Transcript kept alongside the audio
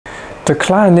The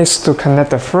client needs to connect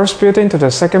the first building to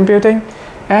the second building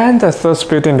and the third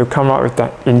building to come up with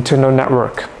the internal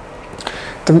network.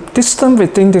 The distance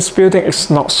within this building is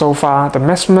not so far. The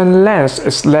maximum length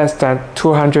is less than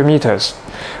 200 meters.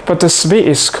 But the speed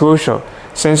is crucial,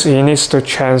 since he needs to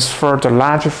transfer the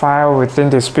large file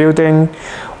within this building.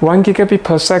 1 gigabit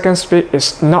per second speed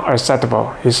is not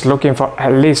acceptable. He's looking for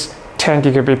at least 10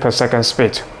 gigabit per second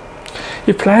speed.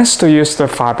 He plans to use the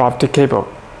fiber optic cable.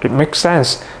 It makes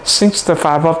sense, since the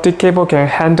fiber optic cable can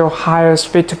handle higher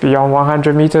speed beyond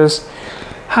 100 meters.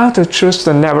 How to choose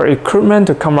the network equipment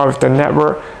to come up with the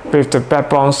network with the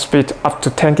backbone speed up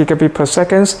to 10 gigabit per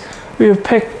second, we will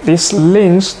pick these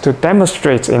links to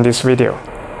demonstrate in this video.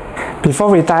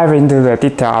 Before we dive into the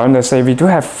detail, I want to say we do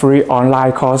have free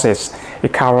online courses.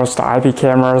 It covers the IP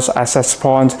cameras, access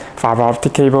point, fiber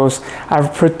optic cables.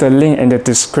 I've put the link in the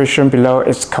description below.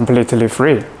 It's completely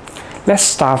free. Let's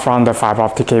start from the fiber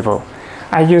optic cable.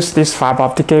 I use this fiber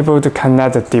optic cable to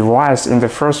connect the device in the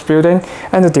first building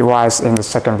and the device in the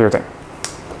second building.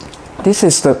 This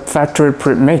is the factory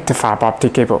pre-made fiber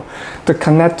optic cable. The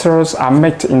connectors are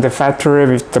made in the factory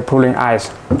with the pulling eyes.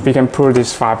 We can pull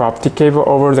this fiber optic cable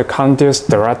over the conduits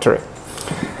directly.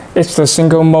 It's the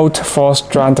single mode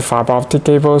 4-strand fiber optic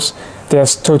cables.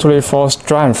 There's totally 4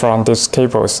 strands from these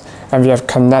cables, and we have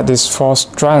connected these 4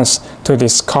 strands to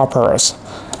these coppers.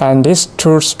 And these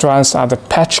 2 strands are the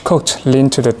patch coat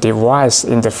linked to the device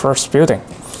in the first building.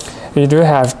 We do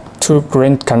have 2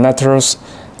 green connectors.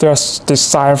 They are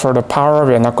designed for the power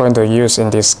we are not going to use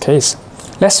in this case.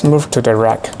 Let's move to the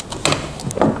rack.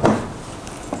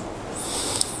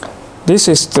 This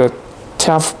is the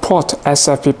 12-port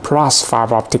SFP Plus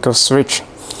fiber optical switch.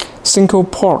 Single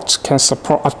port can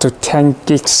support up to 10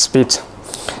 gig speed.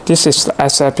 This is the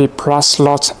SFP Plus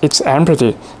slot. It's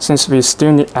empty, since we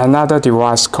still need another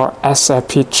device called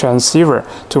SFP Transceiver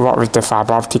to work with the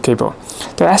fiber optic cable.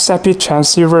 The SFP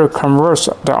Transceiver converts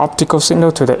the optical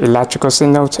signal to the electrical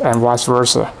signal and vice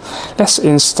versa. Let's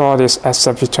install this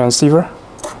SFP Transceiver.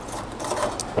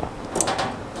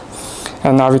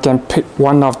 And now we can pick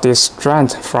one of these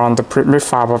strands from the pre-made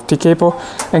fiber optic cable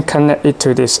and connect it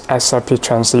to this SFP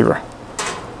Transceiver.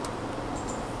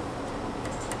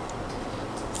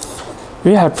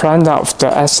 We have planned out the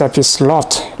SFP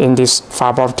slot in this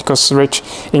fiber optical switch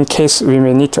in case we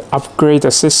may need to upgrade the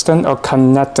system or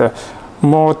connect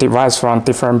more devices from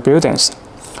different buildings.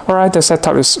 Alright, the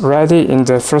setup is ready in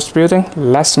the first building.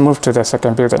 Let's move to the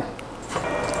second building.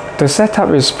 The setup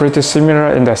is pretty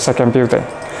similar in the second building.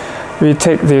 We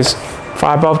take this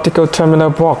fiber optical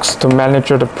terminal box to manage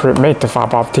the pre-made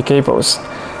fiber optic cables.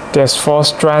 There's 4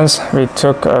 strands. We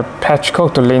took a patch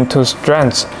cord to link 2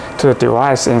 strands to the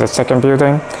device in the second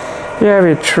building. Here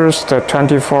we choose the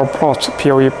 24-port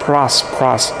PoE plus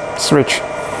switch.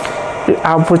 It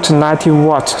outputs 90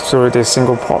 watts through the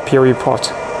single port PoE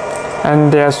port.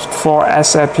 And there's 4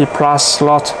 SFP Plus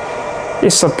slot.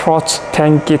 It supports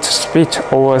 10 gig speed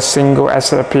over a single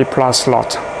SFP Plus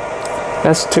slot.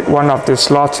 Let's take one of the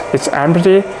slots. It's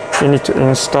empty. We need to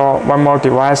install one more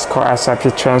device called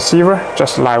SFP Transceiver,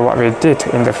 just like what we did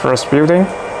in the first building.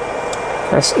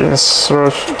 Let's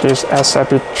insert this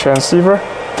SFP Transceiver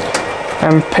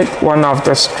and pick one of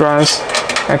the strands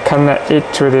and connect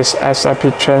it to this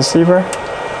SFP Transceiver.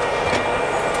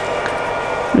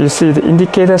 You see the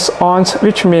indicators on,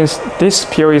 which means this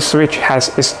PoE switch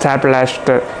has established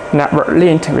the network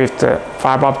link with the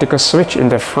fiber optical switch in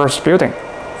the first building.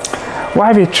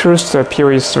 Why we choose the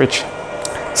PoE switch?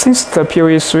 Since the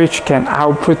PoE switch can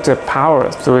output the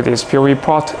power through this PoE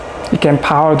port, it can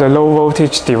power the low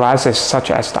voltage devices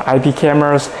such as the IP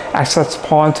cameras, access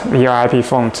point, VoIP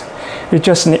phones. We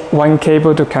just need one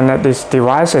cable to connect these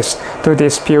devices to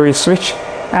this PoE switch,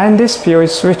 and this PoE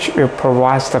switch will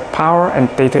provide the power and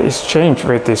data exchange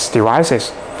with these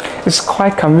devices. It's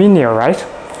quite convenient, right?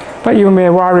 But you may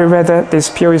worry whether this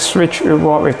PoE switch will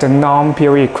work with the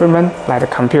non-PoE equipment like the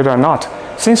computer or not,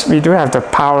 since we do have the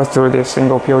power through this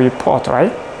single PoE port,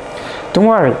 right? Don't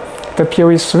worry, the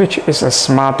PoE switch is a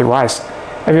smart device.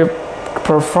 It will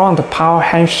perform the power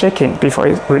handshaking before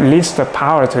it releases the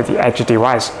power to the edge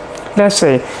device. Let's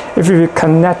say if we will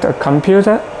connect a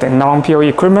computer, the non-PoE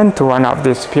equipment, to one of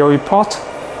these PoE ports,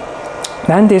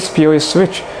 then this PoE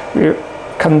switch will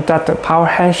conduct the power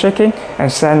handshaking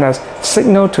and send a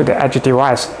signal to the edge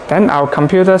device. Then our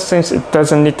computer, since it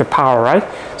doesn't need the power, right?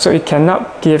 So it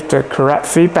cannot give the correct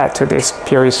feedback to this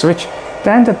PoE switch.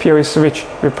 Then the PoE switch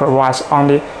will provide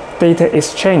only data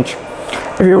exchange.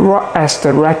 It will work as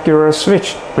the regular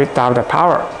switch without the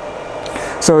power.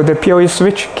 So the PoE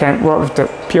switch can work with the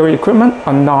PoE equipment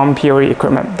or non-PoE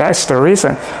equipment. That's the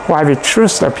reason why we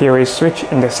choose the PoE switch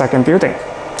in the second building.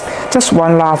 Just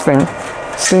one last thing,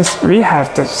 since we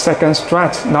have the second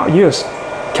strand not used,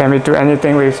 can we do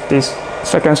anything with this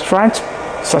second strand?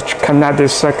 Such connect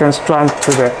this second strand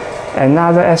to the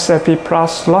another SFP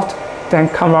plus slot, then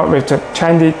come up with the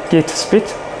 20 gig speed?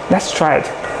 Let's try it.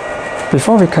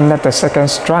 Before we connect the second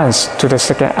strands to the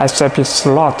second SFP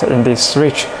slot in this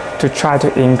switch to try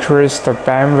to increase the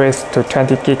bandwidth to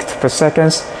 20 gig per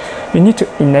second, we need to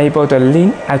enable the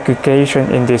link aggregation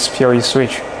in this PoE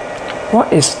switch.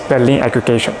 What is the link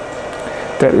aggregation?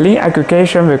 The link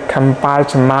aggregation will combine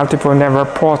multiple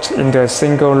network ports into a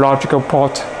single logical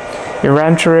port.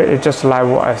 Eventually, it's just like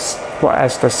what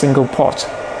as the single port.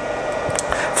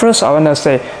 First, I want to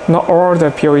say, not all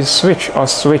the PoE switch or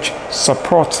switch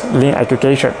support link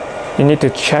aggregation. You need to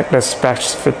check the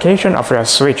specification of your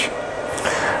switch.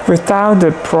 Without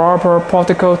the proper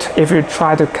protocol, if you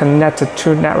try to connect the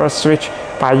two network switch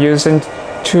by using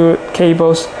two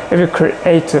cables, it will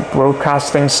create the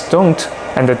broadcasting stunt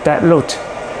and the dead loop,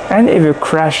 and it will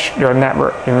crash your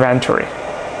network inventory.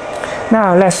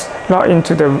 Now let's log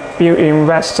into the built-in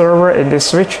web server in this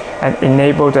switch and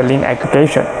enable the link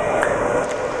aggregation.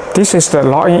 This is the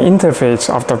login interface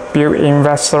of the built-in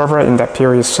web server in the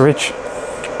PoE switch.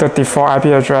 The default IP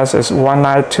address is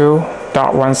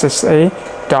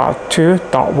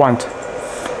 192.168.2.1.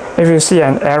 If you see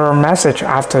an error message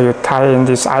after you type in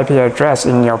this IP address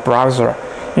in your browser,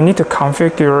 you need to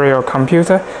configure your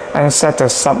computer and set the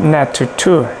subnet to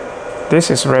 2. This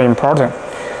is very important.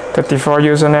 The default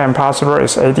username and password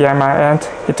is ADMIN.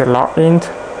 Hit the login.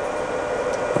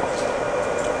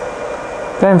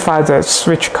 Then find the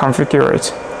switch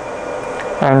configured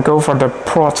and go for the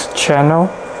port channel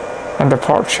and the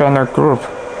port channel group.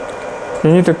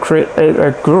 You need to create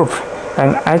a group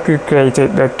and aggregate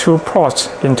the two ports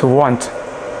into one.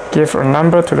 Give a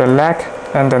number to the LAC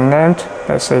and the name,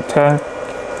 let's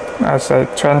say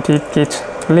 20 gig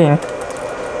link.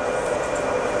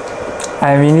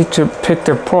 And we need to pick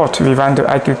the port we want to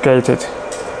aggregate it.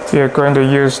 We are going to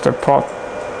use the port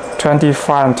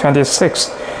 25 and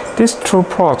 26. These two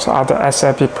ports are the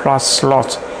SFP plus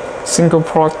slot. Single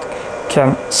port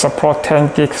can support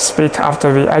 10 gig speed.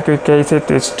 After we aggregated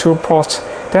these two ports,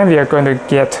 then we are going to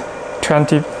get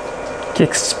 20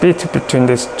 gig speed between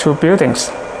these two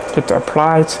buildings. Hit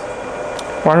applied.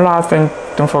 One last thing,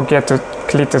 don't forget to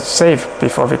click the save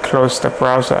before we close the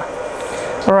browser.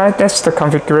 Alright, that's the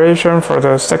configuration for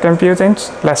the second building.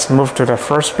 Let's move to the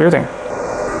first building.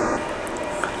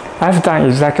 I've done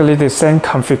exactly the same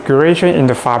configuration in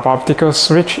the fiber optical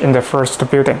switch in the first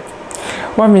building.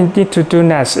 What we need to do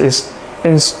next is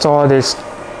install this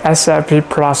SFP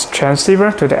plus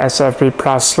transceiver to the SFP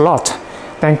plus slot.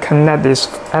 Then connect this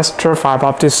extra fiber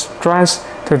optic strands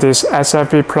to this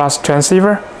SFP plus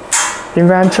transceiver.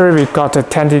 Eventually, we got a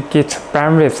 20 gig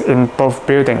bandwidth in both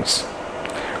buildings.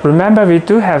 Remember, we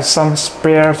do have some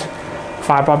spare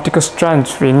fiber optical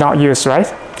strands we not use,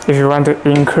 right? If you want to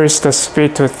increase the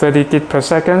speed to 30 gig per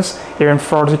second, even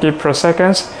 40 gig per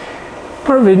second,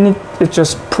 what we need is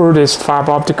just pull this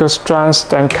fiber optical strands,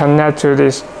 then connect to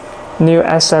this new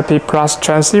SFP plus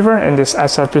transceiver in this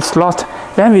SFP slot,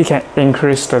 then we can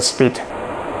increase the speed.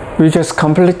 We just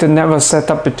complete the network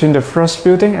setup between the first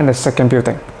building and the second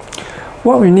building.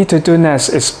 What we need to do next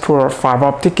is pull a fiber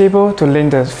optic cable to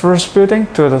link the first building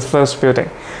to the third building,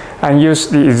 and use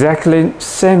the exactly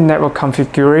same network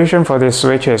configuration for these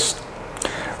switches.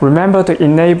 Remember to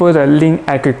enable the link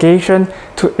aggregation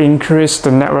to increase the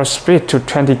network speed to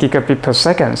 20 gigabit per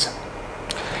second.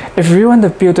 If you want to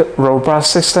build a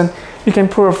robust system, you can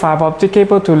pull a fiber optic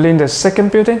cable to link the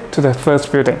second building to the third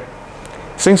building.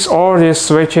 Since all these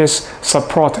switches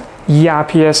support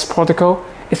ERPS protocol,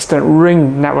 it's the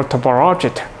ring network topology.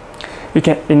 We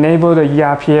can enable the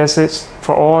ERPSs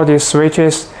for all these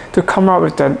switches to come up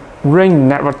with the ring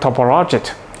network topology.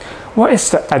 What is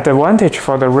the advantage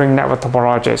for the ring network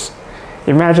topologies?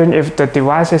 Imagine if the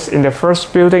devices in the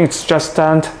first building is just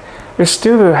done, we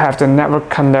still will have the network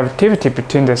connectivity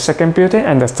between the second building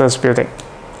and the third building.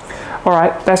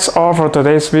 Alright, that's all for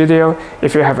today's video.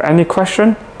 If you have any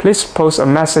question, please post a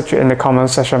message in the comment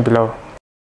section below.